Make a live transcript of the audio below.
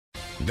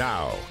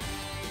Now,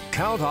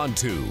 Count on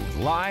 2,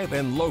 live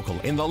and local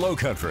in the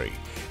Lowcountry.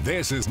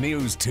 This is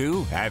News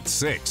 2 at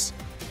 6.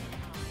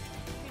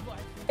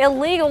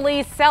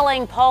 Illegally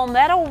selling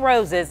palmetto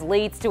roses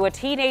leads to a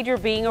teenager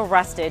being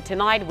arrested.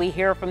 Tonight, we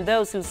hear from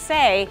those who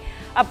say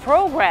a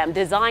program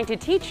designed to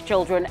teach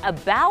children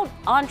about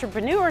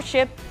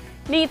entrepreneurship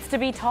needs to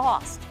be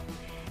tossed.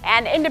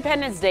 And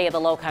Independence Day of the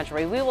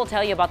Lowcountry, we will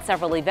tell you about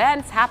several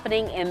events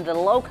happening in the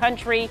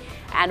Lowcountry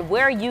and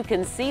where you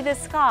can see the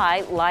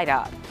sky light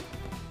up.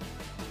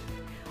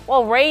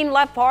 Well, rain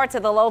left parts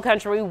of the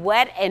Lowcountry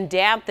wet and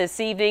damp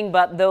this evening,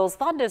 but those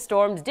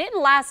thunderstorms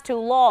didn't last too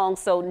long,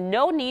 so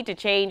no need to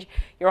change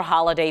your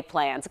holiday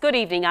plans. Good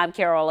evening, I'm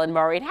Carolyn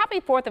Murray, and happy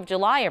 4th of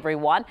July,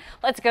 everyone.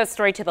 Let's go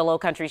straight to the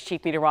Lowcountry's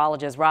Chief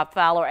Meteorologist, Rob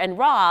Fowler. And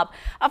Rob,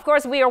 of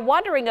course, we are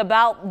wondering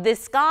about the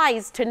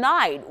skies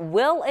tonight.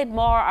 Will it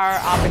mar our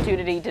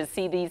opportunity to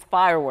see these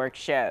fireworks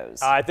shows?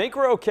 I think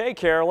we're okay,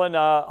 Carolyn.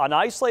 An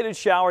isolated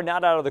shower,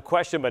 not out of the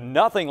question, but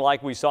nothing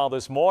like we saw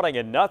this morning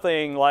and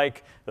nothing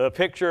like the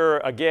picture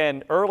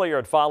again earlier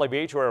at Folly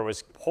Beach where it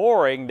was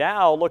pouring.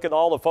 Now look at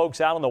all the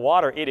folks out on the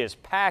water. It is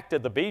packed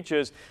at the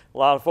beaches. A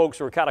lot of folks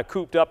were kind of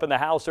cooped up in the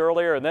house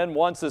earlier, and then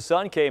once the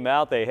sun came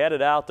out, they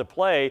headed out to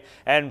play.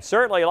 And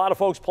certainly a lot of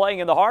folks playing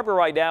in the harbor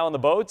right now in the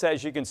boats,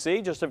 as you can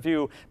see. Just a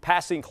few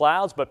passing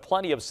clouds, but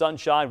plenty of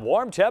sunshine.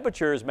 Warm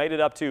temperatures made it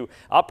up to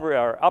upper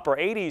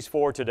 80s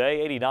for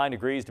today, 89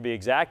 degrees to be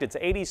exact. It's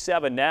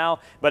 87 now,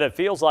 but it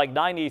feels like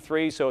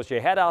 93. So as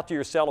you head out to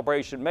your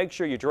celebration, make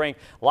sure you drink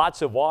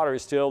lots of water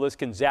still. This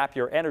can zap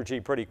your energy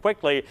pretty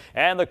quickly.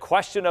 And the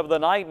question of the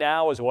night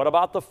now is, what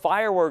about the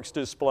fireworks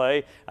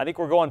display? I think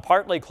we're going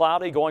partly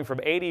cloudy, going from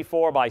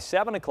 84 by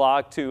 7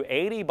 o'clock to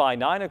 80 by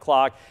 9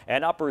 o'clock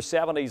and upper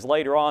 70s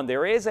later on.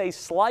 There is a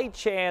slight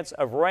chance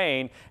of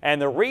rain,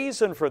 and the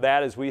reason for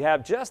that is we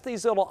have just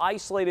these little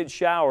isolated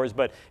showers.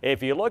 But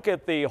if you look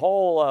at the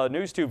whole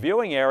News 2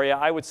 viewing area,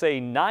 I would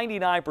say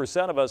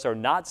 99% of us are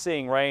not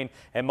seeing rain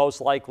and most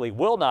likely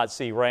will not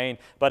see rain.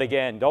 But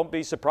again, don't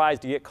be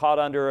surprised to get caught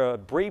under a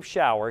brief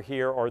shower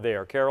here or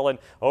there. Carolyn,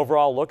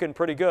 overall looking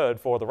pretty good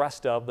for the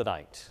rest of the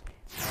night.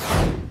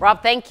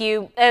 Rob, thank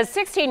you. A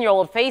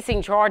 16-year-old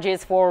facing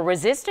charges for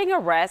resisting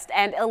arrest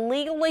and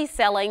illegally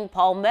selling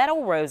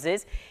palmetto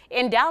roses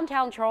in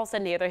downtown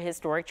Charleston near the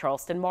historic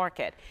Charleston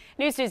Market.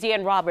 News 2's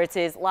Deanne Roberts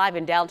is live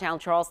in downtown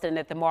Charleston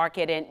at the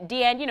market. And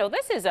Deanne, you know,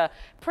 this is a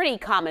pretty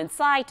common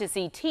sight to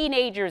see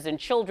teenagers and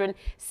children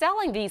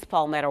selling these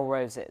palmetto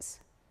roses.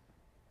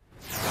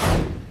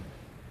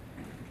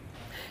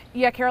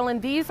 Yeah,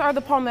 Carolyn, these are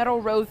the palmetto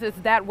roses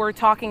that we're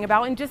talking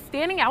about. And just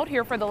standing out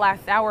here for the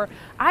last hour,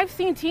 I've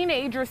seen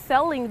teenagers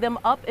selling them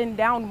up and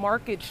down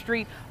Market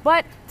Street.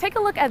 But take a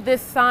look at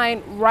this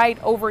sign right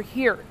over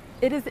here.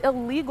 It is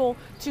illegal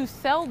to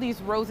sell these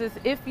roses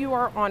if you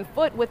are on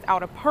foot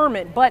without a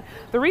permit. But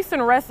the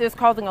recent arrest is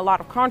causing a lot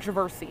of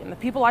controversy. And the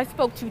people I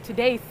spoke to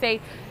today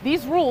say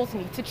these rules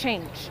need to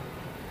change.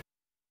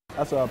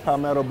 That's a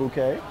palmetto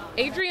bouquet.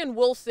 Adrian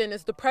Wilson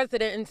is the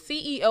president and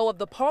CEO of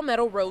the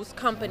Palmetto Rose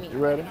Company. You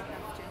ready?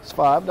 It's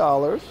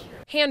 $5.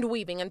 Hand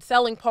weaving and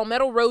selling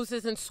palmetto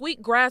roses in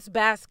sweetgrass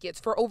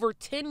baskets for over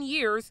 10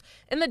 years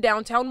in the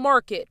downtown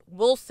market.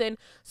 Wilson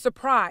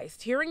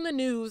surprised hearing the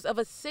news of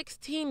a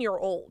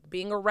 16-year-old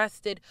being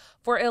arrested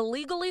for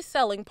illegally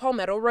selling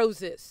palmetto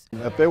roses.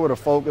 If they were to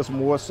focus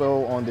more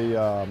so on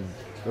the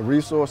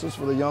resources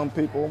for the young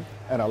people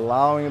and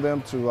allowing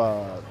them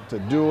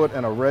to do it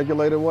in a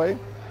regulated way,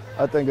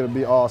 I think it would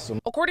be awesome.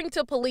 According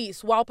to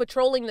police, while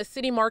patrolling the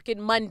city market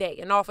Monday,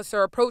 an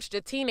officer approached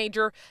a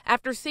teenager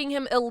after seeing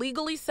him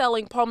illegally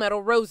selling palmetto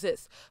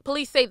roses.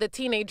 Police say the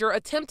teenager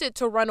attempted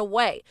to run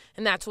away,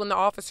 and that's when the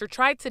officer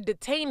tried to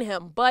detain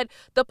him. But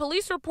the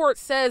police report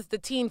says the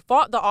teen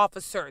fought the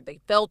officer. They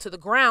fell to the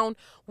ground.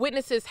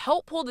 Witnesses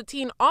helped pull the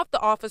teen off the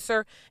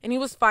officer, and he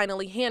was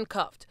finally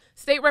handcuffed.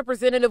 State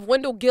Representative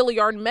Wendell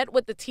Gilliard met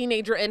with the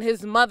teenager and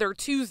his mother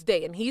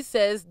Tuesday, and he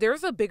says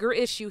there's a bigger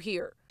issue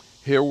here.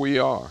 Here we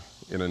are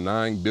in a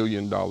 $9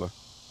 billion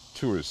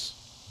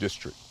tourist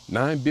district,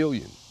 $9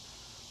 billion.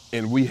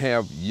 And we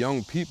have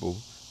young people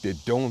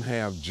that don't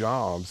have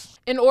jobs.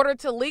 In order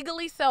to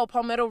legally sell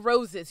palmetto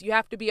roses, you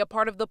have to be a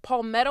part of the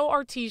Palmetto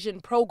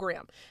Artesian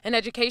Program, an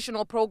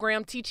educational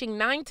program teaching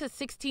 9 to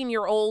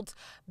 16-year-olds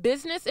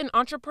business and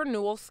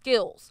entrepreneurial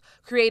skills.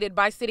 Created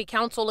by City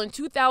Council in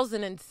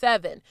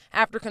 2007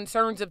 after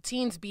concerns of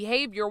teens'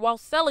 behavior while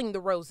selling the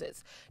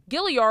roses.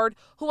 Gilliard,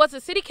 who was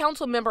a City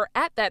Council member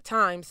at that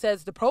time,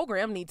 says the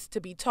program needs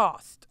to be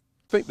tossed.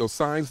 I think those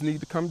signs need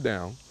to come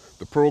down.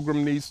 The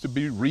program needs to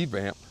be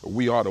revamped.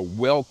 We ought to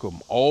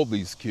welcome all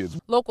these kids.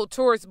 Local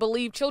tourists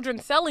believe children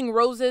selling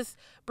roses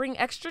bring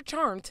extra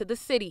charm to the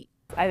city.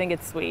 I think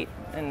it's sweet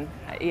and,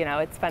 you know,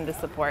 it's fun to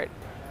support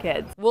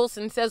kids.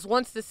 Wilson says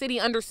once the city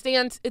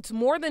understands it's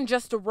more than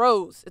just a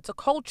rose, it's a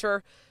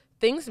culture,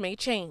 things may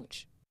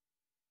change.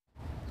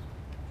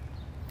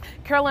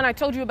 Carolyn, I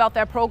told you about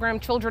that program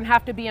children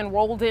have to be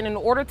enrolled in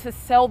order to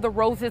sell the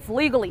roses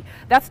legally.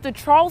 That's the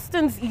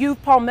Charleston's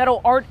Youth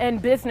Palmetto Art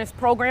and Business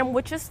Program,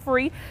 which is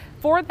free.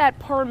 For that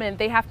permit,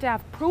 they have to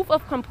have proof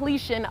of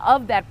completion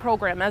of that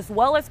program, as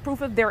well as proof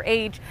of their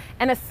age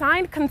and a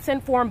signed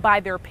consent form by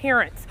their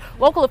parents.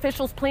 Local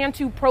officials plan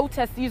to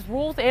protest these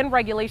rules and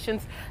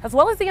regulations, as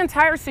well as the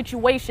entire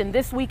situation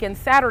this weekend,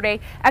 Saturday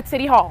at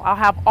City Hall. I'll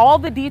have all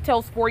the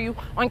details for you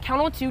on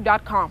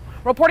CountOn2.com.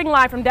 Reporting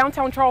live from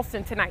downtown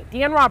Charleston tonight,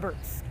 Deanne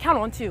Roberts, Count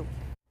on 2.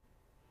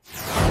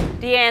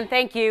 Deanne,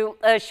 thank you.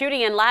 A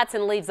shooting in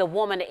Latson leaves a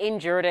woman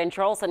injured, and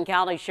Charleston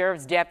County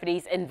Sheriff's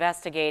deputies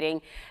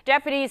investigating.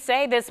 Deputies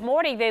say this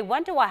morning they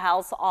went to a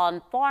house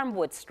on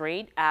Farmwood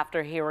Street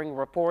after hearing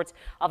reports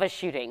of a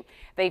shooting.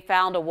 They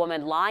found a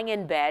woman lying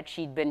in bed.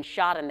 She'd been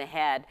shot in the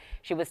head.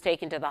 She was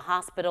taken to the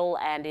hospital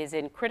and is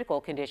in critical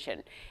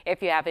condition.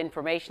 If you have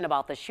information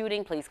about the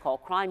shooting, please call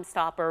Crime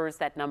Stoppers.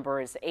 That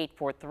number is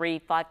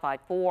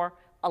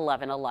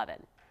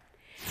 843-554-1111.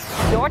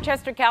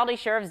 Dorchester County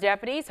Sheriff's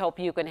deputies hope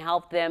you can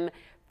help them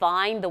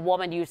find the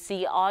woman you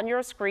see on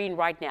your screen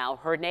right now.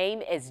 Her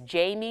name is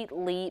Jamie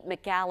Lee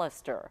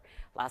McAllister.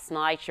 Last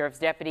night, Sheriff's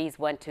deputies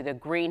went to the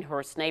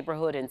Greenhurst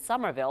neighborhood in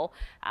Somerville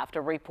after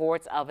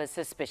reports of a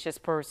suspicious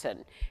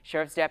person.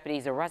 Sheriff's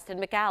deputies arrested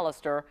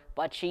McAllister,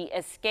 but she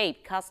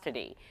escaped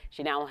custody.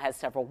 She now has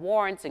several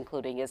warrants,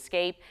 including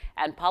escape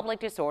and public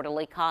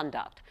disorderly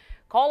conduct.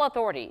 Call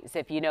authorities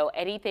if you know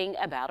anything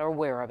about her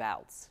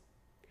whereabouts.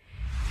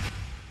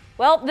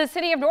 Well, the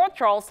city of North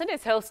Charleston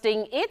is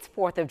hosting its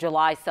 4th of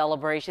July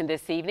celebration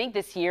this evening.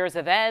 This year's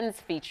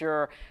events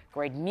feature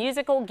great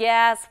musical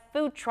guests,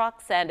 food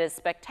trucks, and a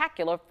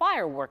spectacular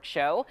fireworks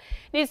show.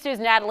 News 2's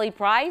Natalie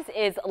Price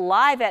is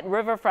live at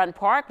Riverfront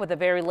Park with the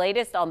very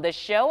latest on the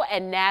show.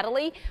 And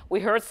Natalie, we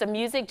heard some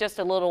music just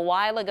a little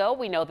while ago.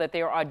 We know that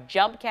there are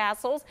jump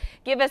castles.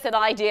 Give us an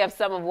idea of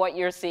some of what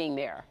you're seeing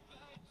there.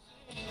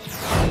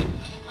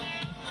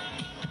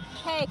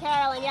 Hey,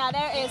 Carolyn, yeah,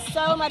 there is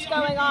so much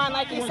going on.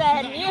 Like you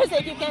said,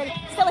 music, you can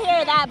still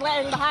hear that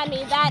blaring behind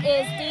me. That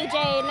is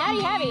DJ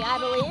Natty Heavy, I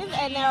believe.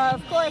 And there are,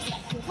 of course,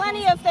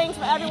 plenty of things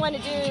for everyone to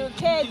do,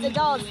 kids,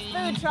 adults,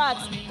 food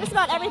trucks, just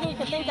about everything you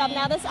can think of.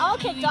 Now, this all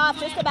kicked off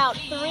just about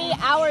 3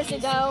 hours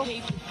ago.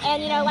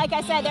 And, you know, like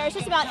I said, there's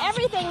just about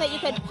everything that you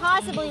could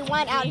possibly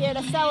want out here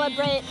to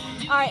celebrate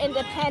our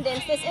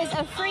independence. This is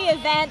a free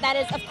event that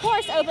is, of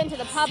course, open to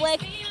the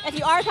public. If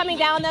you are coming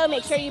down, though,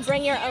 make sure you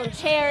bring your own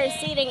chairs.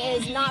 Seating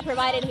is not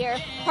provided here.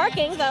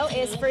 Parking, though,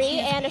 is free,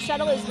 and a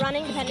shuttle is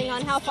running depending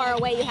on how far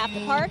away you have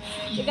to park.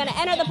 You're going to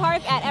enter the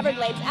park at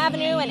Everglades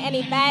Avenue, and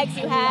any bags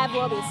you have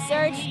will be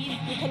searched.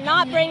 You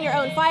cannot bring your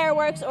own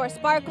fireworks or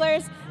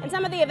sparklers. And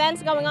some of the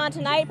events going on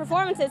tonight,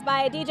 performances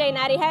by DJ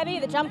Natty Heavy,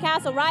 the Jump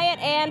Castle Riot,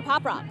 and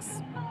Pop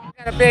Rocks.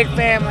 Got a big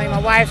family.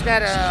 My wife's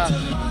got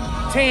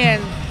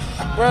 10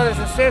 brothers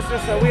and sisters,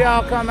 so we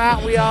all come out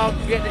and we all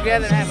get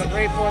together and have a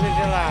great 4th of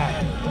July.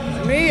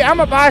 Me,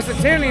 I'm a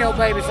bicentennial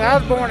baby, so I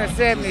was born in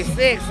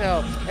 '76,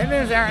 so that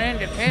means our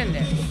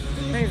independence.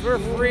 It means we're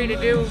free to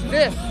do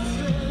this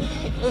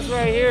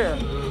right here.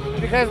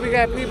 Because we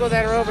got people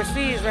that are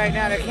overseas right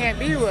now that can't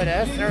be with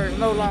us or is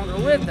no longer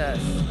with us.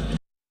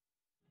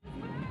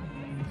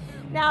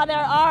 Now, there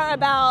are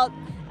about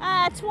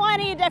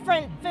 20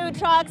 different food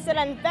trucks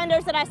and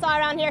vendors that I saw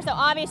around here, so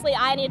obviously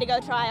I need to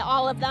go try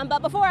all of them.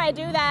 But before I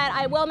do that,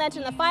 I will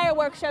mention the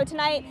fireworks show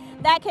tonight.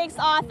 That kicks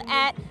off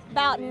at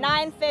about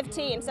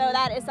 9:15, so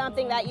that is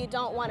something that you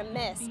don't want to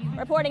miss.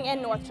 Reporting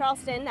in North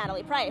Charleston,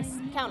 Natalie Price,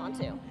 Count on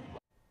 2.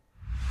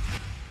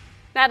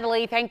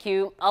 Natalie, thank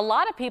you. A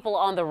lot of people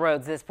on the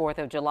roads this 4th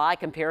of July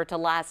compared to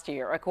last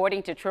year.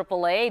 According to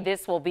AAA,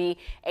 this will be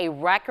a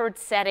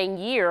record-setting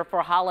year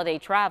for holiday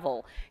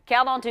travel.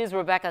 Count on 2's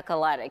Rebecca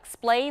Collette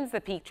explains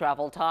the peak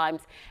travel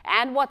times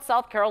and what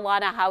South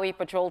Carolina Highway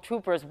Patrol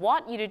troopers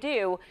want you to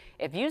do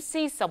if you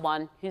see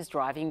someone who's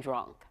driving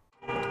drunk.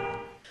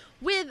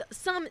 With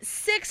some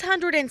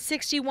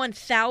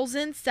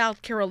 661,000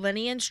 South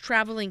Carolinians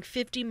traveling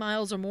 50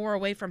 miles or more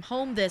away from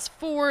home this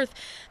 4th,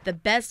 the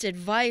best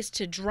advice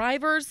to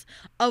drivers: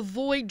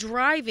 avoid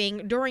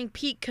driving during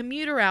peak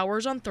commuter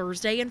hours on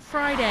Thursday and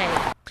Friday.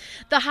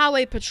 The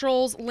Highway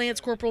Patrol's Lance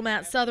Corporal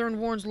Matt Southern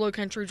warns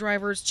Lowcountry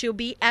drivers to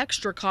be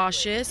extra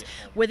cautious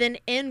with an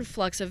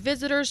influx of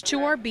visitors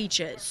to our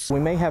beaches.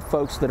 We may have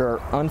folks that are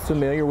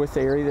unfamiliar with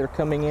the area they're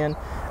coming in.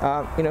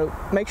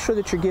 Make sure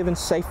that you're given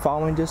safe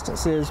following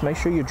distances. Make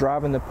sure you're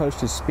driving the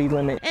posted speed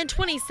limit. In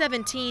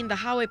 2017, the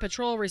Highway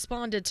Patrol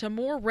responded to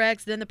more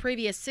wrecks than the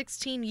previous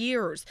 16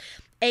 years.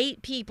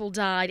 8 people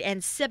died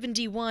and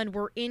 71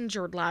 were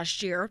injured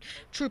last year.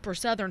 Trooper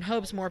Southern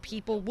hopes more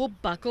people will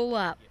buckle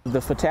up.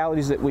 The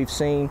fatalities that we've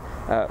seen,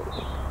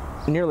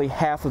 nearly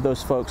half of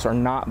those folks are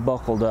not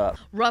buckled up.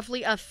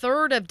 Roughly a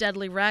third of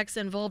deadly wrecks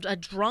involved a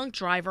drunk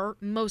driver,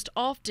 most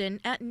often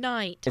at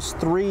night. It's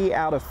 3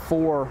 out of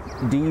 4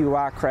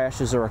 DUI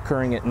crashes are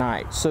occurring at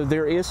night. So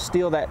there is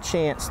still that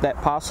chance, that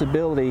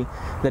possibility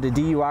that a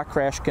DUI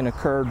crash can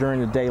occur during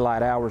the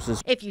daylight hours.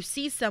 If you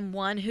see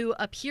someone who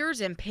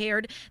appears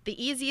impaired,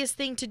 the easiest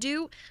thing to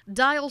do,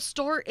 dial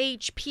star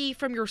HP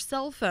from your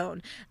cell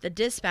phone. The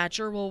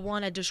dispatcher will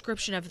want a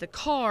description of the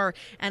car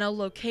and a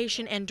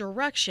location and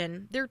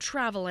direction they're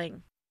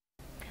traveling.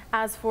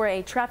 As for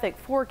a traffic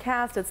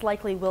forecast, it's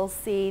likely we'll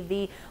see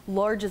the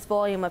largest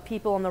volume of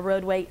people on the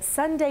roadway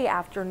Sunday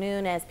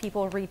afternoon as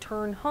people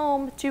return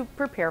home to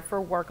prepare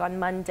for work on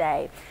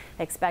Monday.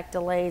 Expect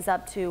delays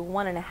up to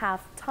 1.5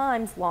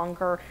 times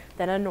longer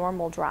than a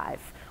normal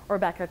drive.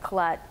 Rebecca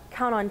Collette,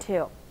 Count on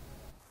 2.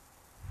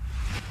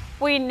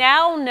 We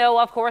now know,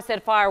 of course,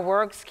 that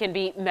fireworks can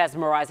be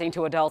mesmerizing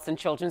to adults and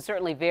children,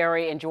 certainly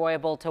very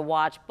enjoyable to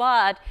watch,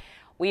 but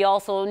we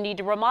also need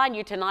to remind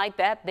you tonight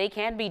that they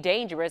can be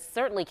dangerous,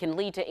 certainly can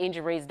lead to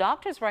injuries.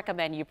 Doctors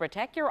recommend you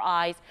protect your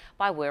eyes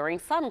by wearing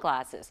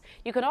sunglasses.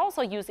 You can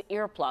also use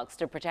earplugs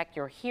to protect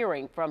your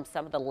hearing from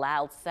some of the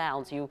loud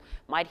sounds you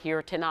might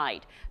hear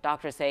tonight.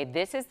 Doctors say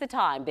this is the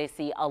time they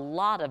see a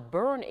lot of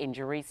burn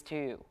injuries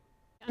too.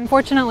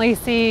 Unfortunately,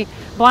 see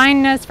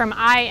blindness from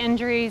eye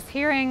injuries,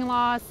 hearing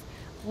loss,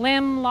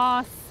 limb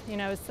loss. You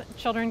know,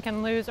 children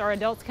can lose, or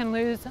adults can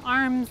lose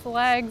arms,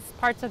 legs,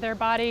 parts of their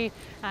body.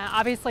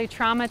 Obviously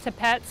trauma to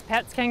pets.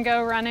 Pets can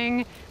go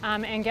running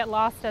and get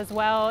lost as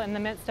well in the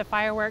midst of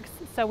fireworks.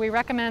 So we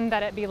recommend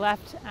that it be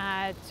left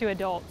to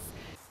adults.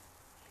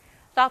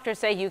 Doctors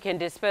say you can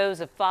dispose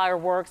of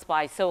fireworks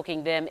by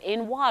soaking them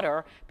in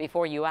water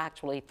before you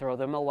actually throw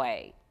them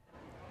away.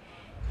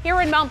 Here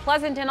in Mount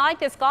Pleasant tonight,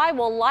 the sky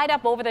will light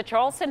up over the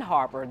Charleston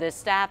Harbor. The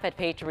staff at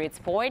Patriots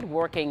Point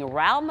working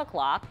around the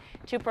clock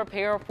to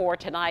prepare for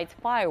tonight's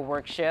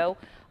fireworks show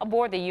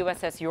aboard the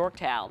USS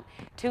Yorktown.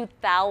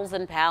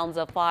 2,000 pounds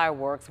of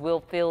fireworks will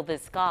fill the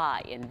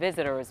sky, and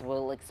visitors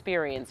will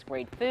experience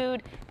great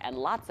food and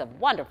lots of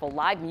wonderful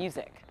live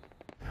music.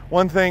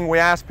 One thing we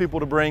ask people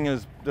to bring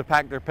is to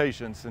pack their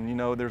patience, and you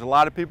know, there's a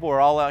lot of people who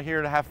are all out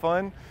here to have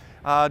fun.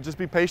 Just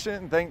be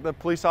patient and thank the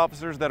police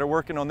officers that are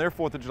working on their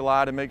 4th of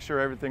July to make sure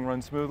everything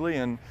runs smoothly,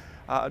 and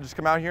just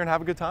come out here and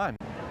have a good time.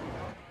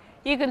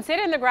 You can sit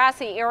in the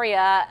grassy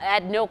area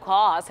at no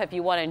cost if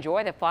you want to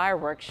enjoy the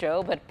fireworks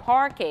show, but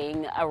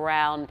parking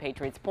around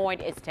Patriots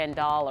Point is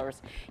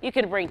 $10. You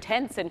can bring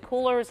tents and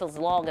coolers as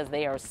long as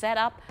they are set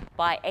up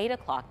by 8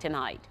 o'clock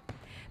tonight.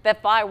 The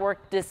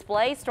firework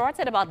display starts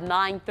at about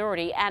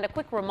 9:30, and a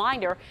quick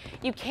reminder,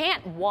 you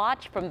can't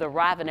watch from the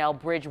Ravenel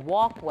Bridge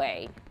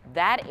walkway.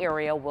 That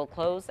area will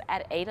close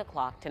at 8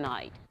 o'clock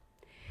tonight.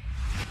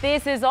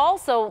 This is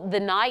also the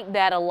night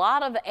that a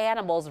lot of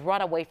animals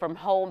run away from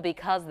home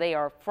because they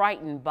are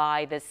frightened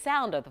by the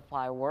sound of the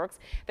fireworks.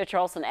 The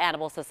Charleston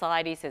Animal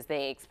Society says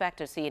they expect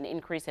to see an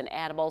increase in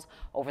animals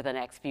over the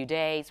next few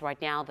days.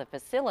 Right now, the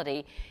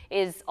facility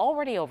is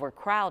already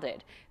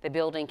overcrowded. The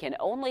building can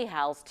only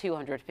house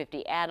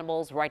 250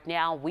 animals. Right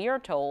now, we are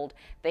told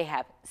they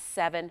have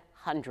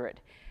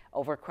 700.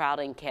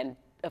 Overcrowding can,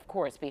 of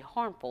course, be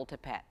harmful to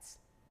pets.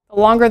 The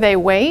longer they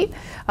wait,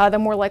 the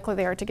more likely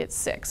they are to get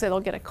sick. So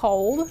they'll get a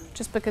cold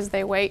just because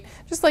they wait,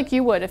 just like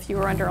you would if you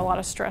were under a lot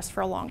of stress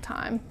for a long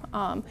time.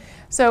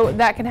 So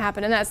that can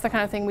happen, and that's the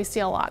kind of thing we see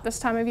a lot this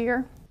time of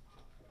year.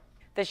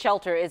 The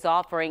shelter is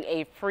offering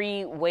a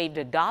free waived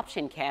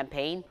adoption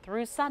campaign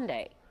through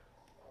Sunday.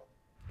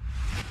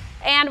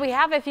 And we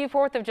have a few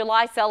 4th of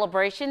July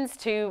celebrations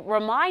to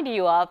remind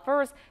you of.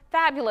 First,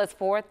 Fabulous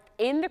 4th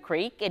in the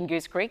Creek, in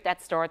Goose Creek. That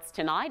starts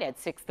tonight at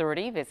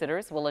 6:30.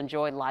 Visitors will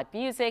enjoy live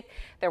music.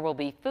 There will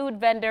be food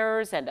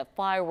vendors and a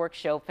fireworks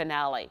show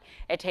finale.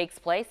 It takes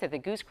place at the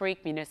Goose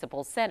Creek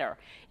Municipal Center.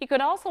 You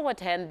can also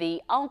attend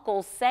the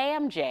Uncle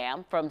Sam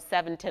Jam from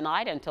 7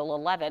 tonight until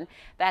 11.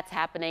 That's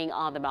happening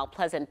on the Mount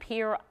Pleasant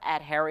Pier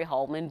at Harry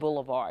Holman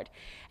Boulevard.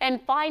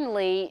 And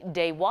finally,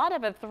 day 1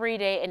 of a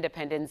 3-day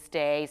Independence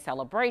Day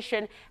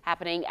celebration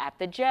happening at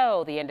the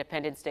Joe. The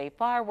Independence Day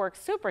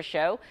Fireworks Super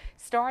Show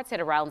starts at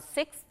around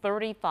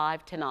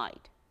 6:35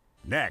 tonight.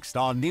 Next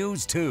on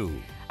News 2.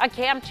 A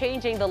camp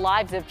changing the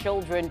lives of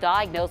children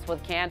diagnosed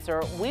with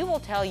cancer. We will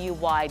tell you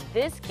why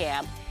this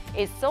camp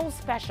is so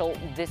special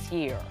this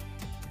year.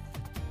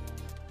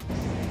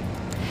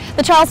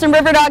 The Charleston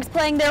River Dogs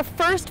playing their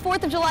first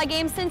 4th of July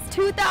game since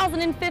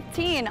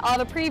 2015. I'll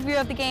have a preview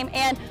of the game,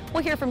 and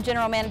we'll hear from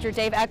General Manager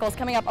Dave Eccles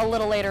coming up a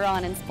little later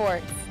on in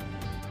sports.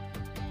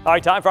 All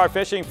right, time for our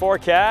fishing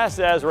forecast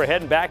as we're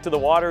heading back to the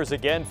waters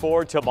again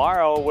for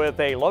tomorrow with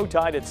a low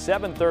tide at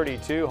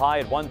 7:32, high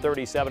at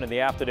 1:37 in the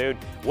afternoon.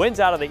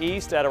 Winds out of the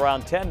east at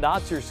around 10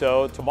 knots or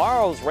so.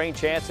 Tomorrow's rain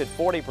chance at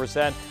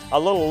 40%, a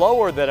little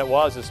lower than it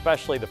was,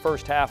 especially the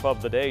first half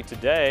of the day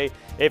today.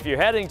 If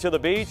you're heading to the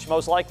beach,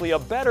 most likely a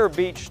better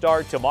beach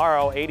start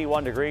tomorrow,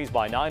 81 degrees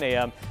by 9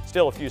 a.m.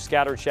 Still a few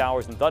scattered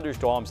showers and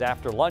thunderstorms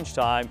after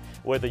lunchtime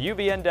with the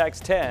UV index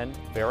 10,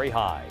 very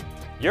high.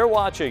 You're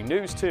watching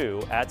News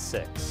 2 at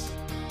 6.